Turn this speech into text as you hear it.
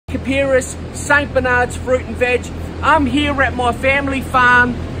Capirus, St. Bernard's Fruit and Veg. I'm here at my family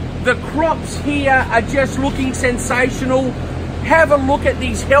farm. The crops here are just looking sensational. Have a look at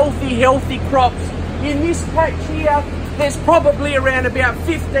these healthy crops. In this patch here, there's probably around about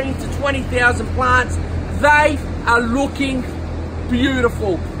 15 to 20,000 plants. They are looking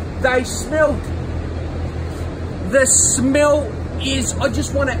beautiful. They smell, the smell is, I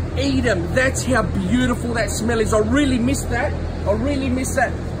just want to eat them. That's how beautiful that smell is. I really miss that. I really miss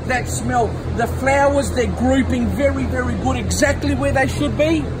that smell. The flowers, they're grouping very good, exactly where they should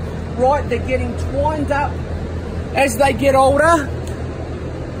be, right? They're getting twined up as they get older.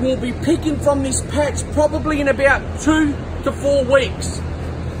 We'll be picking from this patch probably in about 2 to 4 weeks.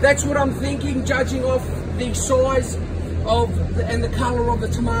 That's what I'm thinking, judging off the size of and the color of the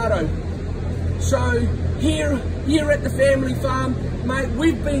tomato. So here at the family farm, mate,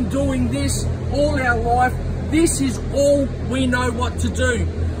 we've been doing this all our life. This is all we know what to do.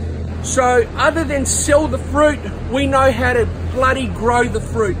 So other than sell the fruit, we know how to bloody grow the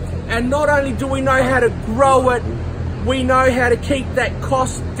fruit. And not only do we know how to grow it, we know how to keep that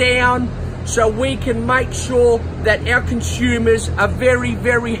cost down so we can make sure that our consumers are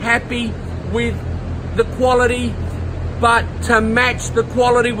very happy with the quality. But to match the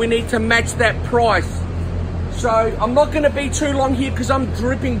quality, we need to match that price. So I'm not going to be too long here because I'm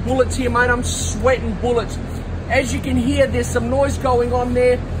dripping bullets here, mate. I'm sweating bullets. As you can hear, there's some noise going on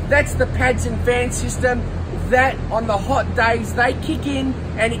there. That's the pads and fan system. That on the hot days, they kick in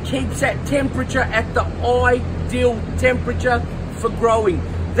and it keeps that temperature at the ideal temperature for growing.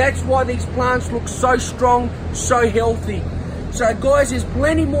 That's why these plants look so strong, so healthy. So guys, there's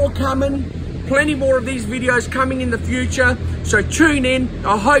plenty more coming. Plenty more of these videos coming in the future, so tune in.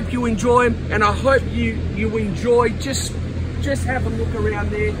 I hope you enjoy them, and I hope you enjoy. Just have a look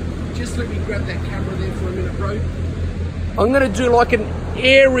around there. Just let me grab that camera there for a minute, bro. I'm gonna do like an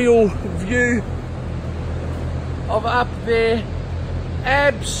aerial view of up there.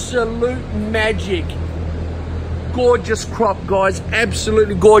 Absolute magic. Gorgeous crop, guys,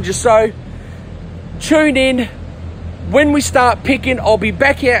 absolutely gorgeous. So tune in. When we start picking, I'll be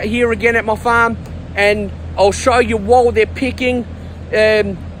back out here again at my farm and I'll show you while they're picking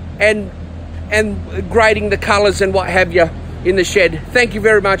and grading the colors and what have you in the shed. Thank you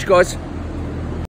very much, guys.